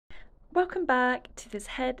Welcome back to this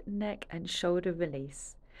head, neck and shoulder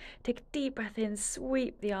release. Take a deep breath in,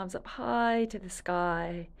 sweep the arms up high to the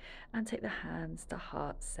sky and take the hands to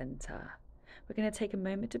heart center. We're going to take a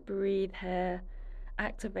moment to breathe here,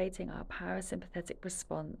 activating our parasympathetic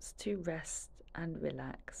response to rest and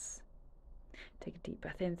relax. Take a deep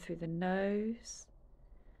breath in through the nose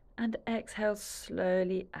and exhale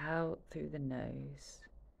slowly out through the nose.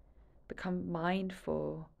 Become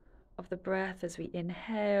mindful of the breath as we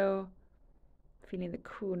inhale, feeling the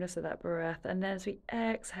coolness of that breath, and then as we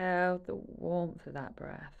exhale, the warmth of that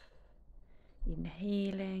breath.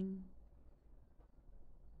 Inhaling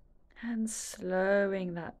and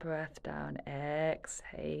slowing that breath down,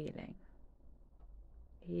 exhaling.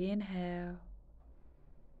 Inhale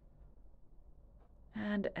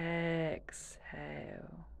and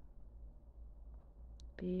exhale.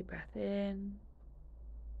 Deep breath in.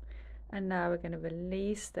 And now we're going to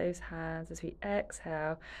release those hands as we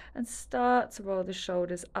exhale and start to roll the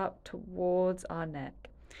shoulders up towards our neck.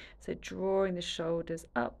 So drawing the shoulders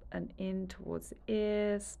up and in towards the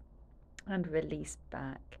ears and release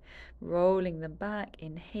back. Rolling them back,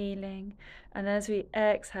 inhaling. And as we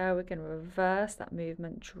exhale, we're going to reverse that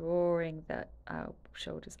movement, drawing our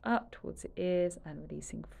shoulders up towards the ears and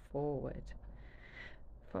releasing forward.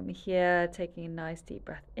 From here, taking a nice deep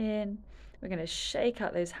breath in. We're going to shake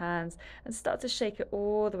out those hands and start to shake it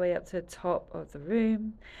all the way up to the top of the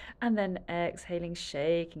room, and then exhaling,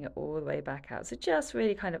 shaking it all the way back out. So just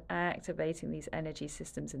really kind of activating these energy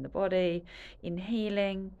systems in the body.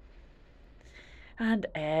 Inhaling and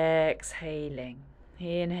exhaling.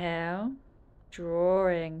 Inhale,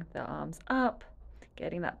 drawing the arms up,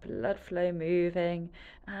 getting that blood flow moving,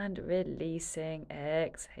 and releasing.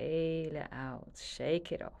 Exhale it out,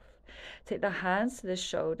 shake it off. Take the hands to the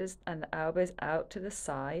shoulders and the elbows out to the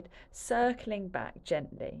side, circling back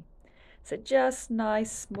gently. So just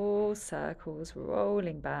nice small circles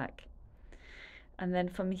rolling back. And then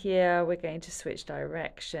from here, we're going to switch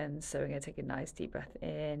directions. So we're going to take a nice deep breath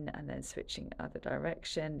in and then switching other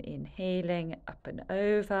direction, inhaling up and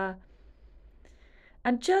over.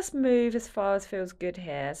 And just move as far as feels good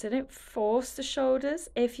here. So don't force the shoulders.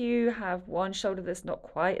 If you have one shoulder that's not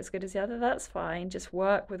quite as good as the other, that's fine. Just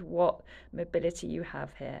work with what mobility you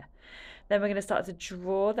have here. Then we're going to start to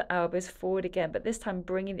draw the elbows forward again, but this time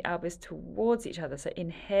bringing the elbows towards each other. So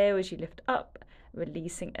inhale as you lift up,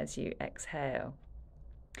 releasing as you exhale.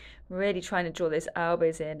 Really trying to draw those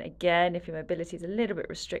elbows in. Again, if your mobility is a little bit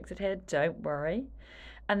restricted here, don't worry.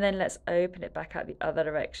 And then let's open it back out the other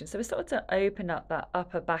direction. So we're starting to open up that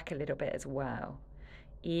upper back a little bit as well.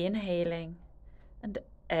 Inhaling and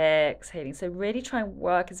exhaling. So really try and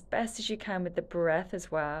work as best as you can with the breath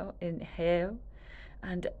as well. Inhale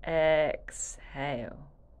and exhale.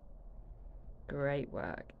 Great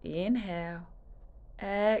work. Inhale,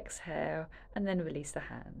 exhale, and then release the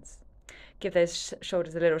hands. Give those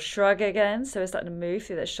shoulders a little shrug again. So we're starting to move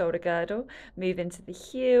through that shoulder girdle, move into the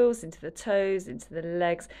heels, into the toes, into the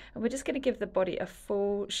legs. And we're just going to give the body a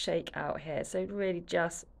full shake out here. So really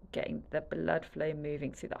just getting the blood flow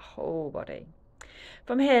moving through the whole body.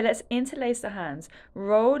 From here, let's interlace the hands,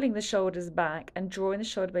 rolling the shoulders back and drawing the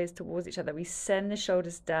shoulder blades towards each other. We send the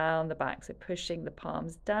shoulders down the back, so pushing the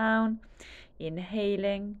palms down,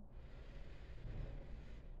 inhaling.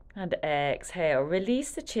 And exhale,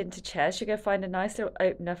 release the chin to chest. You're going to find a nice little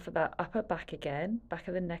opener for that upper back again, back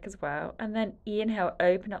of the neck as well. And then inhale,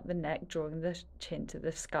 open up the neck, drawing the chin to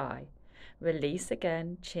the sky. Release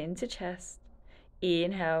again, chin to chest.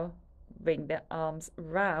 Inhale, bring the arms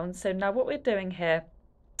round. So now what we're doing here,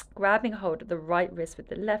 grabbing hold of the right wrist with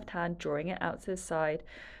the left hand, drawing it out to the side.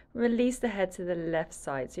 Release the head to the left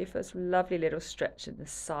side. So you feel this lovely little stretch in the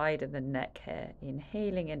side of the neck here.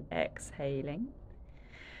 Inhaling and exhaling.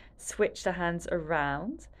 Switch the hands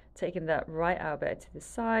around, taking that right elbow to the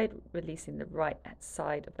side, releasing the right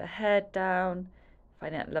side of the head down,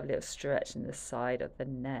 finding that lovely little stretch in the side of the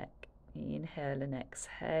neck. Inhale and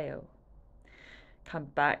exhale. Come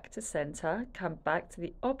back to center, come back to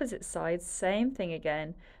the opposite side, same thing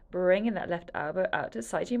again, bringing that left elbow out to the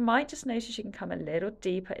side. You might just notice you can come a little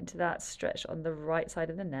deeper into that stretch on the right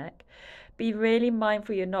side of the neck. Be really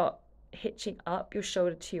mindful you're not hitching up your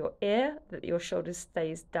shoulder to your ear, that your shoulder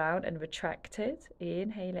stays down and retracted.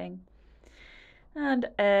 Inhaling and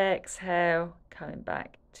exhale, coming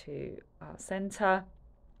back to our center.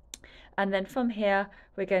 And then from here,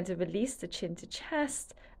 we're going to release the chin to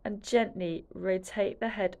chest and gently rotate the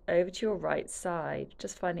head over to your right side,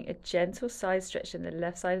 just finding a gentle side stretch in the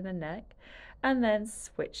left side of the neck, and then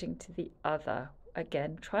switching to the other.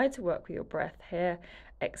 Again, try to work with your breath here.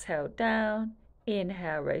 Exhale down.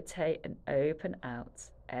 Inhale, rotate and open out.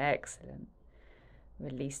 Excellent.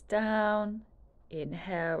 Release down.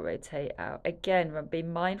 Inhale, rotate out. Again, be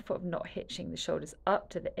mindful of not hitching the shoulders up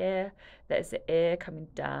to the ear. There's the ear coming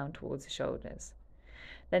down towards the shoulders.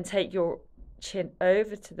 Then take your chin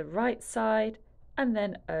over to the right side and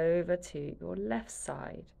then over to your left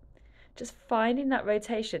side. Just finding that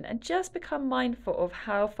rotation, and just become mindful of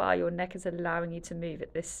how far your neck is allowing you to move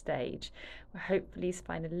at this stage. We'll hopefully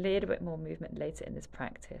find a little bit more movement later in this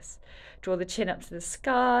practice. Draw the chin up to the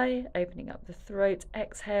sky, opening up the throat.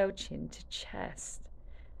 Exhale, chin to chest.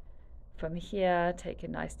 From here, take a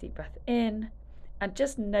nice deep breath in, and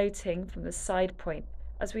just noting from the side point,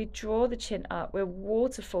 as we draw the chin up, we're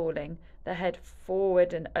waterfalling the head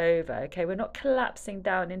forward and over. Okay, we're not collapsing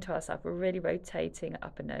down into ourselves, we're really rotating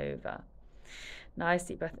up and over. Nice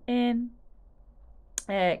deep breath in.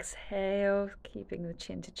 Exhale, keeping the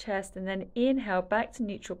chin to chest, and then inhale back to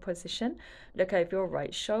neutral position. Look over your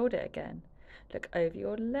right shoulder again. Look over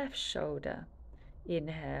your left shoulder.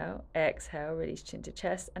 Inhale, exhale, release chin to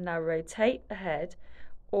chest, and now rotate the head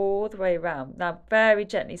all the way around. Now very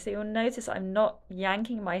gently, so you'll notice I'm not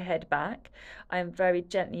yanking my head back. I am very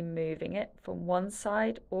gently moving it from one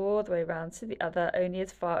side all the way around to the other, only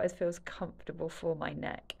as far as feels comfortable for my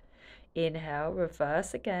neck. Inhale,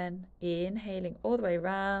 reverse again, inhaling all the way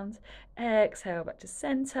around. Exhale back to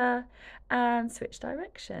center and switch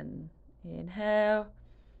direction. Inhale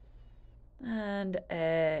and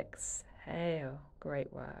exhale.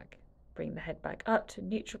 Great work. Bring the head back up to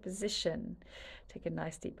neutral position. Take a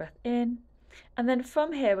nice deep breath in. And then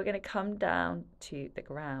from here, we're going to come down to the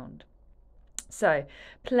ground. So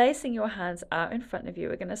placing your hands out in front of you,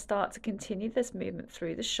 we're going to start to continue this movement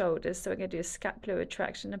through the shoulders. So we're going to do a scapular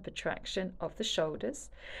retraction and protraction of the shoulders.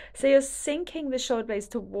 So you're sinking the shoulder blades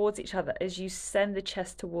towards each other as you send the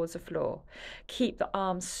chest towards the floor. Keep the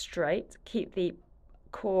arms straight, keep the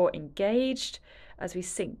core engaged as we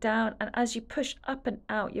sink down, and as you push up and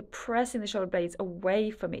out, you're pressing the shoulder blades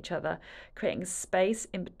away from each other, creating space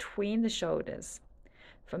in between the shoulders.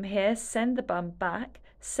 From here, send the bum back,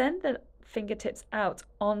 send the fingertips out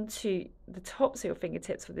onto the tops of your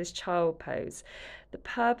fingertips for this child pose. The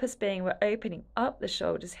purpose being we're opening up the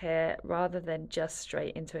shoulders here rather than just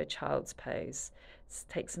straight into a child's pose. Let's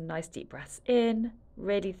take some nice deep breaths in,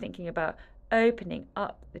 really thinking about opening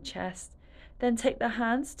up the chest. Then take the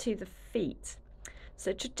hands to the feet.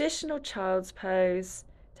 So traditional child's pose,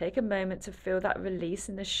 take a moment to feel that release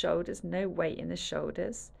in the shoulders, no weight in the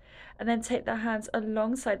shoulders. And then take the hands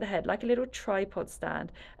alongside the head like a little tripod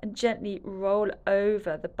stand and gently roll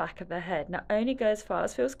over the back of the head. Now only go as far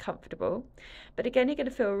as feels comfortable, but again you're going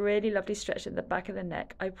to feel a really lovely stretch in the back of the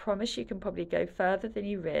neck. I promise you can probably go further than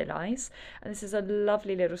you realise, and this is a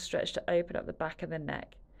lovely little stretch to open up the back of the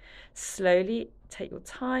neck. Slowly take your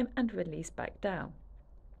time and release back down.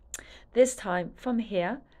 This time from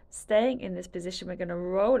here, staying in this position, we're going to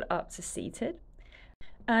roll up to seated.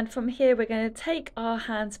 And from here, we're going to take our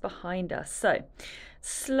hands behind us. So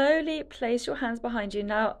slowly place your hands behind you.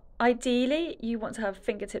 Now, ideally, you want to have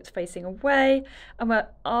fingertips facing away, and we're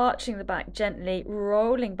arching the back gently,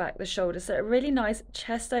 rolling back the shoulders. So a really nice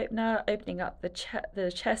chest opener, opening up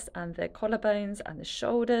the chest and the collarbones and the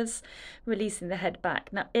shoulders, releasing the head back.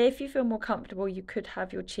 Now, if you feel more comfortable, you could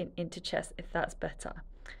have your chin into chest if that's better.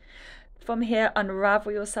 From here,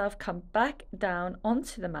 unravel yourself, come back down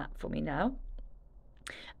onto the mat for me now.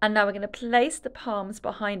 And now we're going to place the palms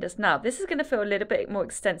behind us. Now, this is going to feel a little bit more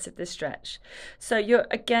extensive, this stretch. So you're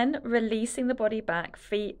again releasing the body back,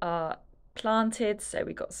 feet are planted, so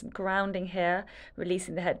we've got some grounding here,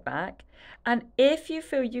 releasing the head back. And if you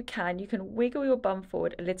feel you can wiggle your bum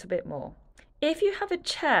forward a little bit more. If you have a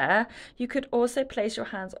chair, you could also place your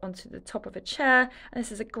hands onto the top of a chair, and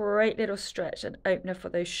this is a great little stretch and opener for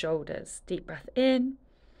those shoulders. Deep breath in,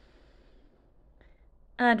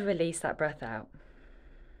 and release that breath out.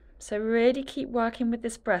 So really keep working with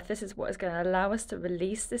this breath. This is what is going to allow us to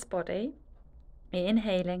release this body.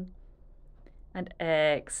 Inhaling and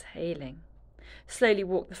exhaling. Slowly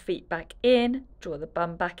walk the feet back in, draw the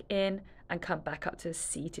bum back in, and come back up to a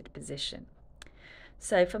seated position.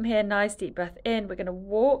 So from here, nice deep breath in. We're going to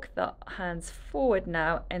walk the hands forward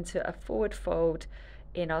now into a forward fold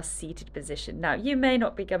in our seated position. Now, you may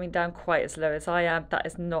not be going down quite as low as I am. That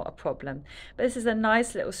is not a problem. But this is a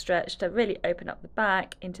nice little stretch to really open up the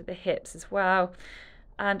back into the hips as well,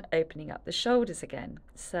 and opening up the shoulders again.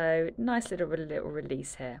 So nice little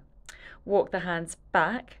release here. Walk the hands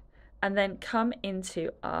back and then come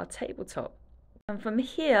into our tabletop. And from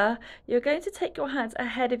here, you're going to take your hands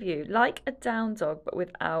ahead of you like a down dog, but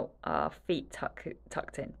without our feet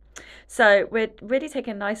tucked in. So we're really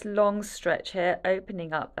taking a nice long stretch here,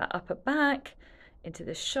 opening up that upper back into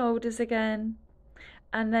the shoulders again.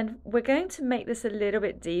 And then we're going to make this a little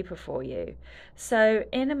bit deeper for you. So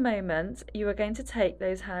in a moment, you are going to take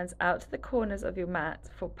those hands out to the corners of your mat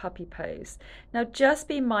for puppy pose. Now just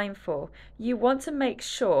be mindful, you want to make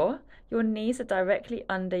sure your knees are directly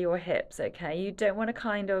under your hips, okay? You don't want to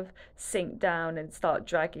kind of sink down and start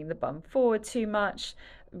dragging the bum forward too much.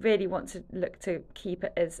 Really want to look to keep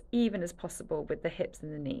it as even as possible with the hips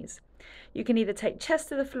and the knees. You can either take chest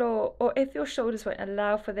to the floor, or if your shoulders won't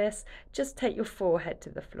allow for this, just take your forehead to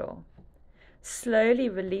the floor. Slowly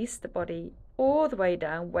release the body all the way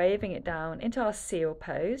down, waving it down into our seal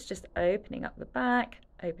pose, just opening up the back,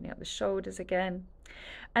 opening up the shoulders again.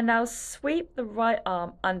 And now sweep the right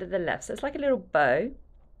arm under the left. So it's like a little bow.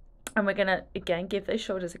 And we're going to, again, give those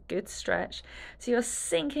shoulders a good stretch. So you're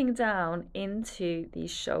sinking down into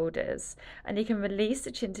these shoulders. And you can release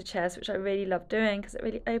the chin to chest, which I really love doing because it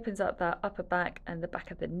really opens up that upper back and the back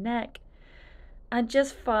of the neck. And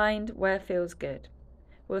just find where it feels good.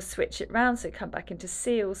 We'll switch it round, so come back into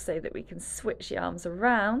seals so that we can switch the arms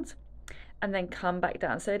around and then come back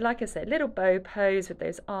down. So like I said, little bow pose with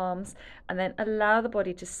those arms, and then allow the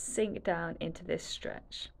body to sink down into this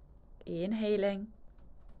stretch. Inhaling.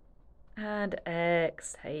 And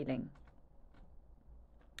exhaling.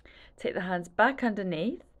 Take the hands back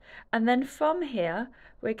underneath, and then from here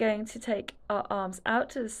we're going to take our arms out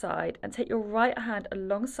to the side and take your right hand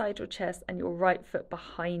alongside your chest and your right foot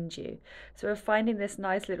behind you. So we're finding this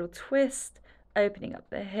nice little twist, opening up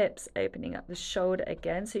the hips, opening up the shoulder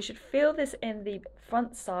again. So you should feel this in the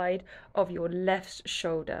front side of your left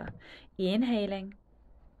shoulder. Inhaling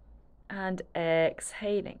and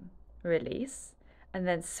exhaling. Release. And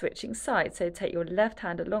then switching sides. So take your left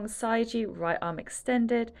hand alongside you, right arm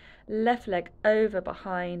extended, left leg over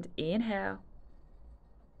behind. Inhale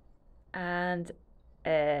and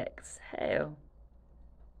exhale.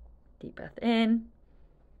 Deep breath in.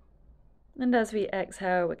 And as we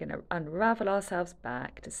exhale, we're going to unravel ourselves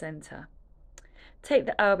back to center. Take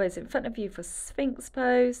the elbows in front of you for Sphinx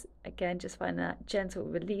pose. Again, just find that gentle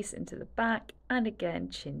release into the back, and again,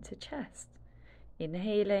 chin to chest.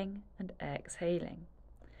 Inhaling and exhaling.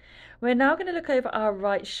 We're now going to look over our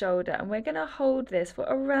right shoulder, and we're going to hold this for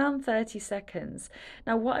around 30 seconds.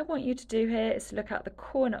 Now what I want you to do here is to look out the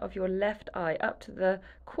corner of your left eye up to the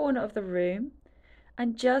corner of the room,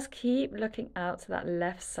 and just keep looking out to that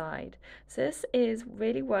left side. So this is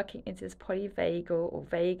really working into this polyvagal or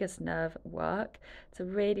vagus nerve work to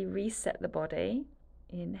really reset the body.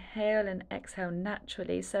 Inhale and exhale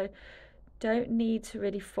naturally. So don't need to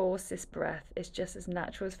really force this breath. It's just as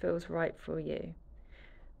natural as feels right for you.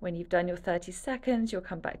 When you've done your 30 seconds, you'll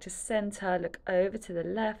come back to center, look over to the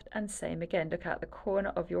left, and same again, look out the corner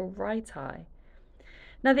of your right eye.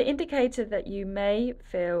 Now the indicator that you may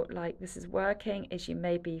feel like this is working is you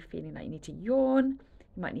may be feeling like you need to yawn,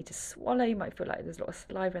 you might need to swallow, you might feel like there's a lot of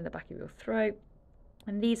saliva in the back of your throat.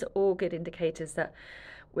 And these are all good indicators that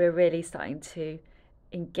we're really starting to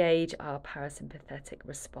engage our parasympathetic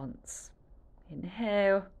response.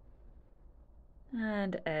 Inhale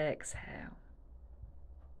and exhale.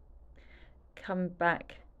 Come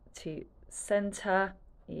back to center.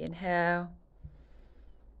 Inhale.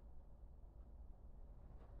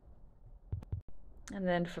 And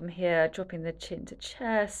then from here, dropping the chin to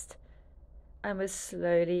chest, and we'll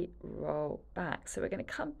slowly roll back. So we're going to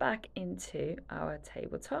come back into our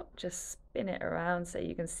tabletop. Just spin it around so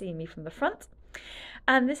you can see me from the front.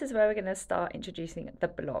 And this is where we're going to start introducing the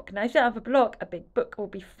block. Now, if you don't have a block, a big book will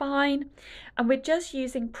be fine. And we're just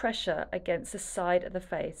using pressure against the side of the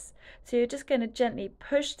face. So you're just going to gently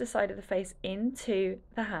push the side of the face into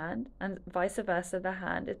the hand, and vice versa, the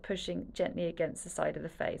hand is pushing gently against the side of the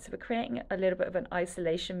face. So we're creating a little bit of an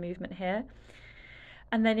isolation movement here.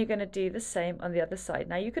 And then you're going to do the same on the other side.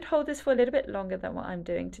 Now, you could hold this for a little bit longer than what I'm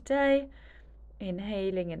doing today.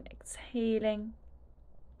 Inhaling and exhaling.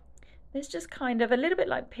 It's just kind of a little bit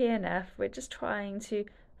like PNF. We're just trying to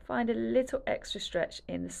find a little extra stretch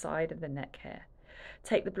in the side of the neck here.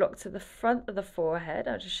 Take the block to the front of the forehead.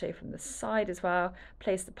 I'll just show you from the side as well.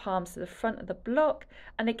 Place the palms to the front of the block.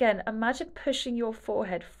 And again, imagine pushing your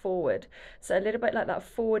forehead forward. So a little bit like that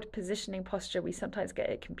forward positioning posture we sometimes get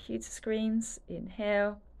at computer screens.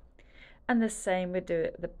 Inhale. And the same we do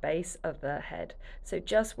at the base of the head. So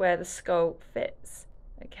just where the skull fits.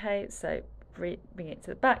 Okay, so bring it to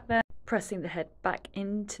the back there. Pressing the head back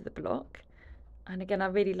into the block. And again, I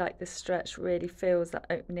really like this stretch, really feels that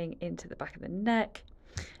opening into the back of the neck.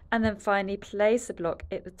 And then finally place the block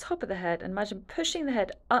at the top of the head, and imagine pushing the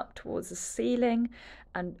head up towards the ceiling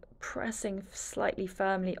and pressing slightly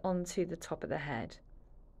firmly onto the top of the head.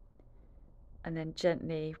 And then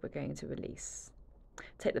gently we're going to release.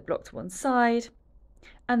 Take the block to one side,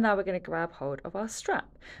 And now we're going to grab hold of our strap.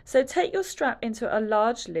 So take your strap into a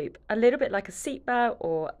large loop, a little bit like a seatbelt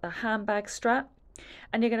or a handbag strap,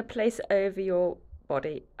 and you're going to place it over your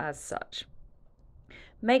body as such.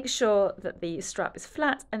 Make sure that the strap is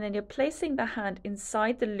flat, and then you're placing the hand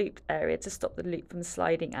inside the looped area to stop the loop from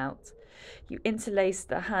sliding out. You interlace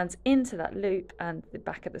the hands into that loop and the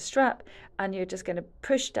back of the strap, and you're just going to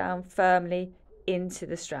push down firmly into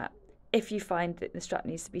the strap. If you find that the strap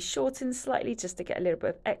needs to be shortened slightly just to get a little bit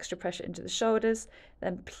of extra pressure into the shoulders,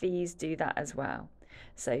 then please do that as well.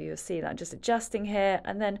 So you'll see that I'm just adjusting here,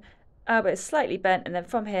 and then elbow is slightly bent, and then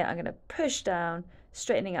from here I'm going to push down,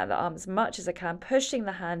 straightening out the arm as much as I can, pushing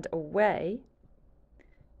the hand away.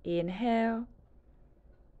 Inhale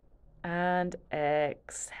and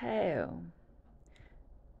exhale.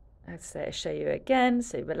 Let's show you again.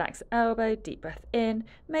 So relax the elbow, deep breath in,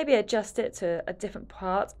 maybe adjust it to a different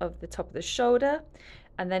part of the top of the shoulder.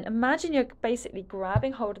 And then imagine you're basically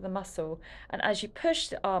grabbing hold of the muscle, and as you push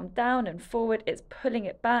the arm down and forward, it's pulling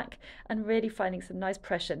it back and really finding some nice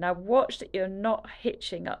pressure. Now watch that you're not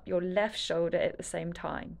hitching up your left shoulder at the same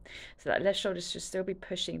time. So that left shoulder should still be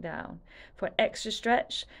pushing down. For an extra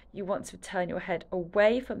stretch, you want to turn your head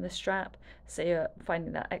away from the strap, so you're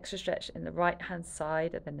finding that extra stretch in the right hand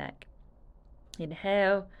side of the neck.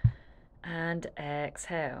 Inhale and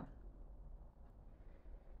exhale.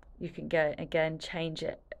 You can go again, change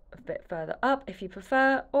it a bit further up if you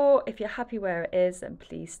prefer, or if you're happy where it is, then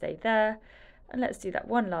please stay there. And let's do that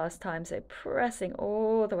one last time. So pressing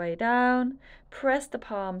all the way down, press the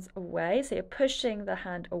palms away. So you're pushing the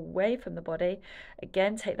hand away from the body.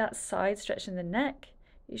 Again, take that side stretch in the neck.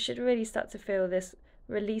 You should really start to feel this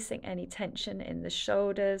releasing any tension in the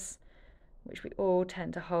shoulders, which we all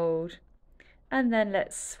tend to hold. And then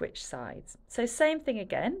let's switch sides. So same thing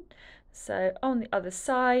again. So on the other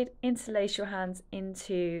side, interlace your hands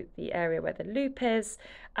into the area where the loop is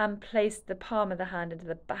and place the palm of the hand into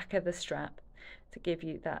the back of the strap to give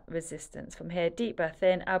you that resistance. From here, deep breath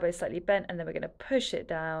in, elbow slightly bent, and then we're going to push it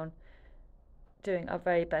down, doing our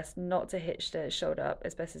very best not to hitch the shoulder up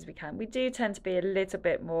as best as we can. We do tend to be a little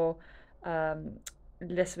bit more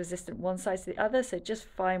less resistant one side to the other, so just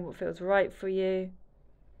find what feels right for you.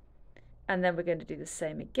 And then we're going to do the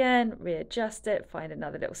same again, readjust it, find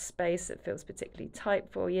another little space that feels particularly tight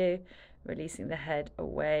for you, releasing the head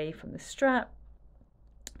away from the strap.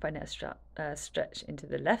 Find a stretch into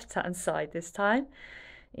the left hand side this time,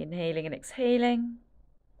 inhaling and exhaling.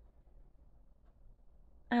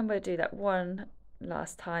 And we'll do that one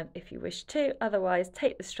last time if you wish to, otherwise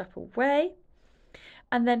take the strap away.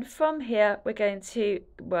 And then from here, we're going to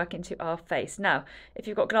work into our face. Now, if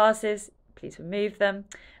you've got glasses, please remove them.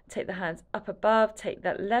 Take the hands up above, take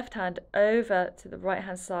that left hand over to the right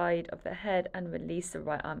hand side of the head and release the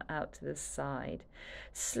right arm out to the side.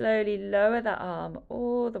 Slowly lower that arm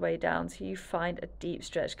all the way down till you find a deep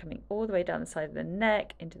stretch coming all the way down the side of the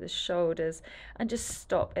neck into the shoulders, and just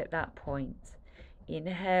stop at that point.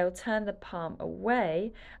 Inhale, turn the palm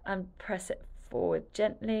away and press it forward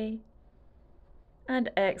gently.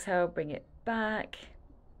 And exhale, bring it back.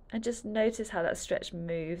 And just notice how that stretch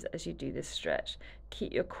moves as you do this stretch.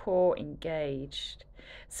 Keep your core engaged.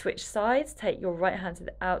 Switch sides, take your right hand to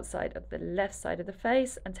the outside of the left side of the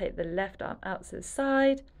face and take the left arm out to the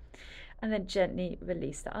side, and then gently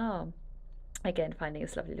release the arm. Again, finding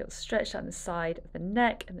this lovely little stretch down the side of the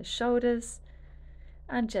neck and the shoulders,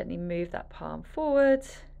 and gently move that palm forward,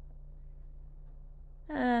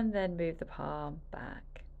 and then move the palm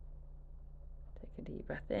back. Take a deep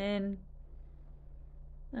breath in.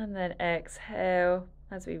 And then exhale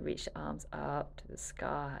as we reach the arms up to the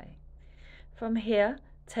sky. From here,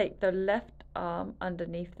 take the left arm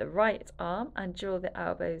underneath the right arm and draw the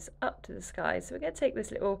elbows up to the sky. So we're going to take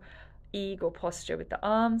this little eagle posture with the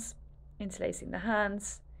arms, interlacing the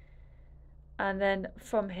hands. And then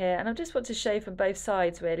from here, and I just want to show you from both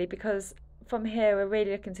sides really, because from here we're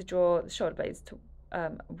really looking to draw the shoulder blades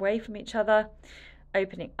away from each other,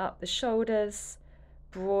 opening up the shoulders,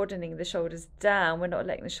 broadening the shoulders down. We're not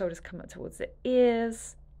letting the shoulders come up towards the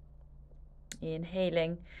ears.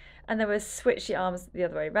 Inhaling, and then we'll switch the arms the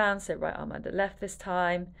other way around, so right arm under left this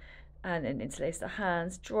time, and then interlace the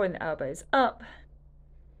hands, drawing the elbows up.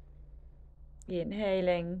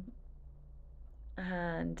 Inhaling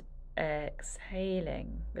and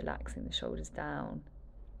exhaling, relaxing the shoulders down.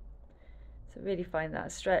 So really find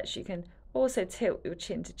that stretch. You can also tilt your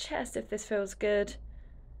chin to chest if this feels good.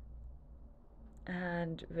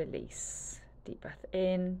 And release. Deep breath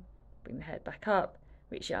in, bring the head back up,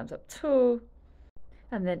 reach your arms up tall,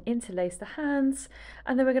 and then interlace the hands,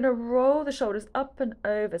 and then we're going to roll the shoulders up and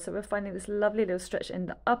over, so we're finding this lovely little stretch in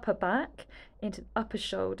the upper back into the upper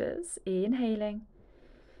shoulders. Inhaling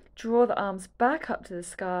Draw the arms back up to the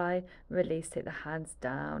sky, release, take the hands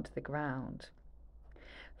down to the ground.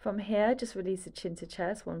 From here, just release the chin to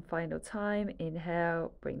chest one final time.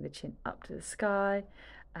 Inhale, bring the chin up to the sky,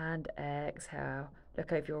 and exhale.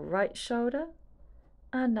 Look over your right shoulder,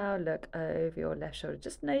 and now look over your left shoulder,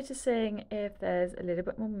 just noticing if there's a little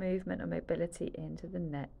bit more movement or mobility into the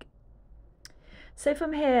neck. So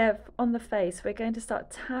from here, on the face, we're going to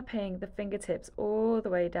start tapping the fingertips all the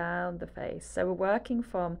way down the face. So we're working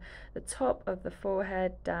from the top of the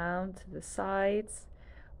forehead down to the sides,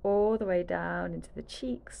 all the way down into the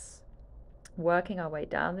cheeks, working our way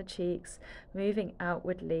down the cheeks, moving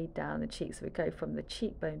outwardly down the cheeks. So we go from the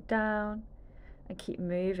cheekbone down and keep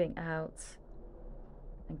moving out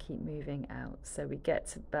and keep moving out. So we get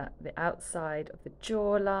to the outside of the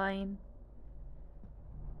jawline.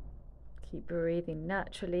 Keep breathing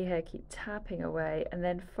naturally here, keep tapping away, and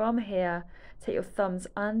then from here, take your thumbs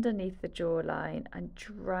underneath the jawline and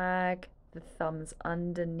drag the thumbs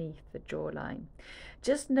underneath the jawline.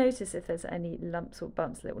 Just notice if there's any lumps or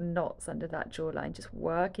bumps, little knots under that jawline. Just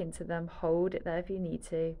work into them, hold it there if you need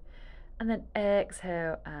to, and then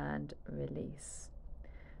exhale and release.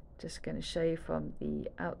 Just going to show you from the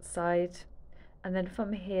outside, and then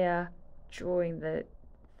from here, drawing the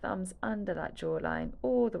thumbs under that jawline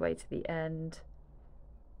all the way to the end,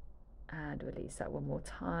 and release that one more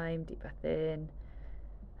time. Deep breath in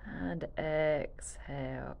and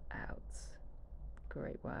exhale out.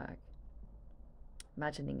 Great work.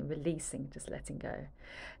 Imagining and releasing, just letting go.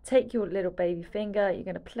 Take your little baby finger, you're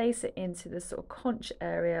going to place it into the sort of conch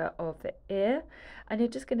area of the ear, and you're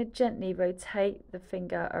just going to gently rotate the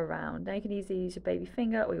finger around. Now you can easily use your baby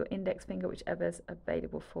finger or your index finger, whichever's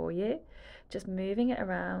available for you. Just moving it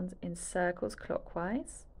around in circles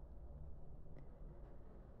clockwise.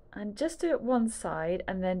 And just do it one side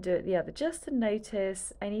and then do it the other, just to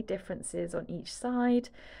notice any differences on each side.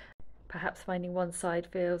 Perhaps finding one side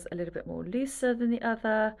feels a little bit more looser than the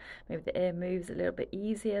other. Maybe the ear moves a little bit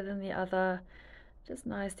easier than the other. Just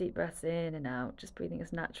nice deep breaths in and out, just breathing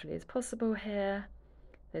as naturally as possible here.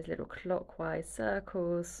 Those little clockwise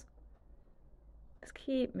circles. Just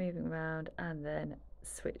keep moving around and then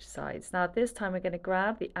switch sides. Now this time we're going to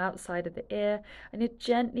grab the outside of the ear and you're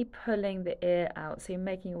gently pulling the ear out. So you're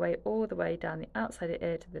making your way all the way down the outside of the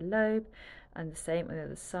ear to the lobe, and the same on the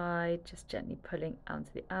other side, just gently pulling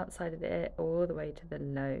onto the outside of the ear all the way to the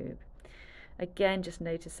lobe. Again, just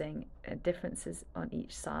noticing differences on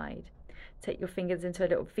each side. Take your fingers into a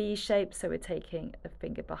little V shape, so we're taking the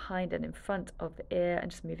finger behind and in front of the ear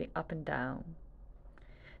and just moving up and down.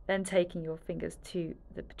 Then taking your fingers to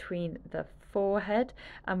between the forehead,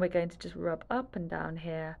 and we're going to just rub up and down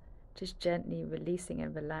here, just gently releasing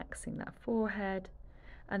and relaxing that forehead.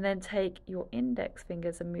 And then take your index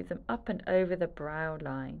fingers and move them up and over the brow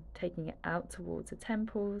line, taking it out towards the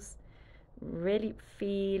temples, really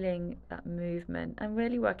feeling that movement and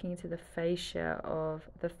really working into the fascia of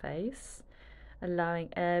the face, allowing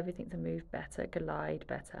everything to move better, glide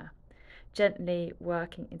better. Gently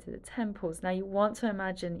working into the temples. Now you want to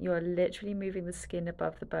imagine you are literally moving the skin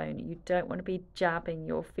above the bone. You don't want to be jabbing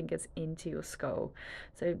your fingers into your skull.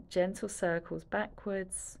 So gentle circles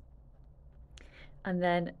backwards. And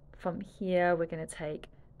then from here, we're going to take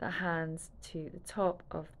the hands to the top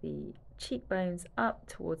of the cheekbones, up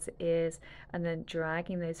towards the ears, and then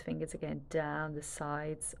dragging those fingers again down the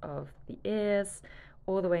sides of the ears,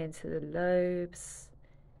 all the way into the lobes,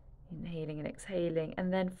 inhaling and exhaling,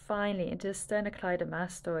 and then finally into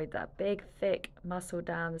sternocleidomastoid, that big, thick muscle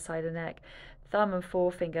down the side of the neck, thumb and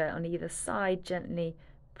forefinger on either side, gently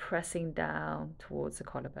pressing down towards the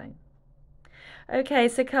collarbone. Okay,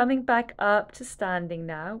 so coming back up to standing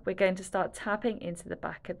now, we're going to start tapping into the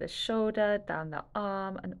back of the shoulder, down the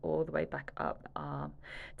arm, and all the way back up the arm.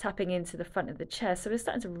 Tapping into the front of the chest, so we're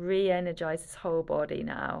starting to re-energize this whole body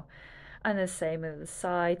now. And the same on the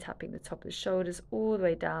side, tapping the top of the shoulders, all the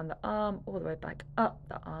way down the arm, all the way back up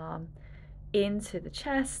the arm, into the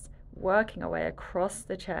chest, working our way across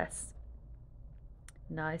the chest.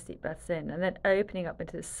 Nice deep breaths in, and then opening up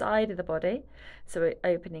into the side of the body. So we're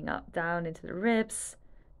opening up down into the ribs,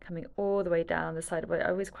 coming all the way down the side of the body.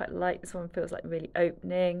 I always quite like this one, feels like really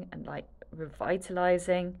opening and like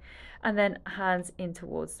revitalizing. And then hands in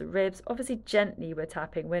towards the ribs. Obviously gently we're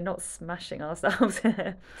tapping, we're not smashing ourselves.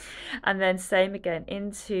 And then same again,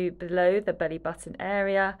 into below the belly button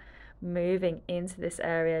area, moving into this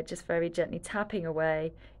area, just very gently tapping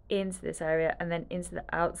away into this area, and then into the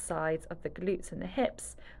outsides of the glutes and the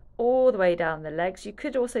hips, all the way down the legs. You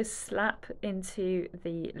could also slap into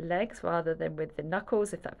the legs rather than with the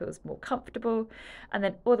knuckles if that feels more comfortable, and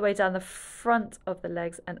then all the way down the front of the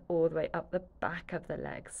legs and all the way up the back of the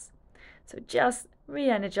legs. So just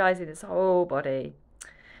re-energizing this whole body.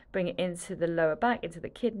 Bring it into the lower back, into the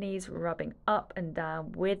kidneys, rubbing up and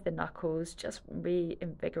down with the knuckles, just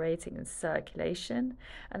reinvigorating the circulation.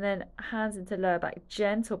 And then hands into lower back,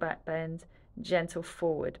 gentle back bend, gentle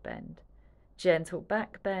forward bend, gentle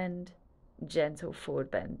back bend, gentle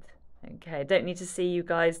forward bend. Okay, don't need to see you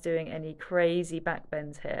guys doing any crazy back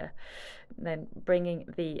bends here. And then bringing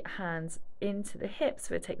the hands into the hips,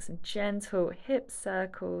 we'll take some gentle hip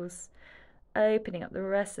circles, opening up the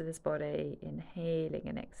rest of this body, inhaling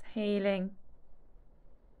and exhaling.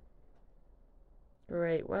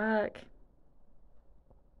 Great work.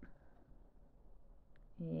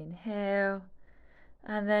 Inhale,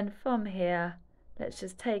 and then from here, let's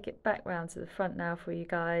just take it back round to the front now for you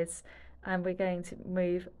guys, and we're going to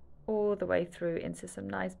move all the way through into some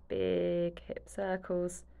nice big hip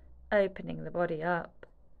circles, opening the body up,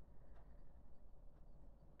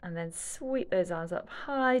 and then sweep those arms up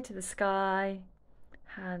high to the sky,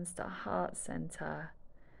 hands to heart center.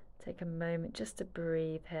 Take a moment just to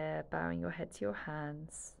breathe here, bowing your head to your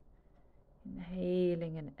hands,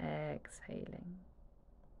 inhaling and exhaling.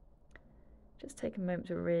 Just take a moment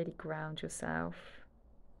to really ground yourself,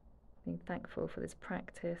 being thankful for this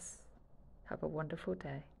practice. Have a wonderful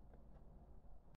day.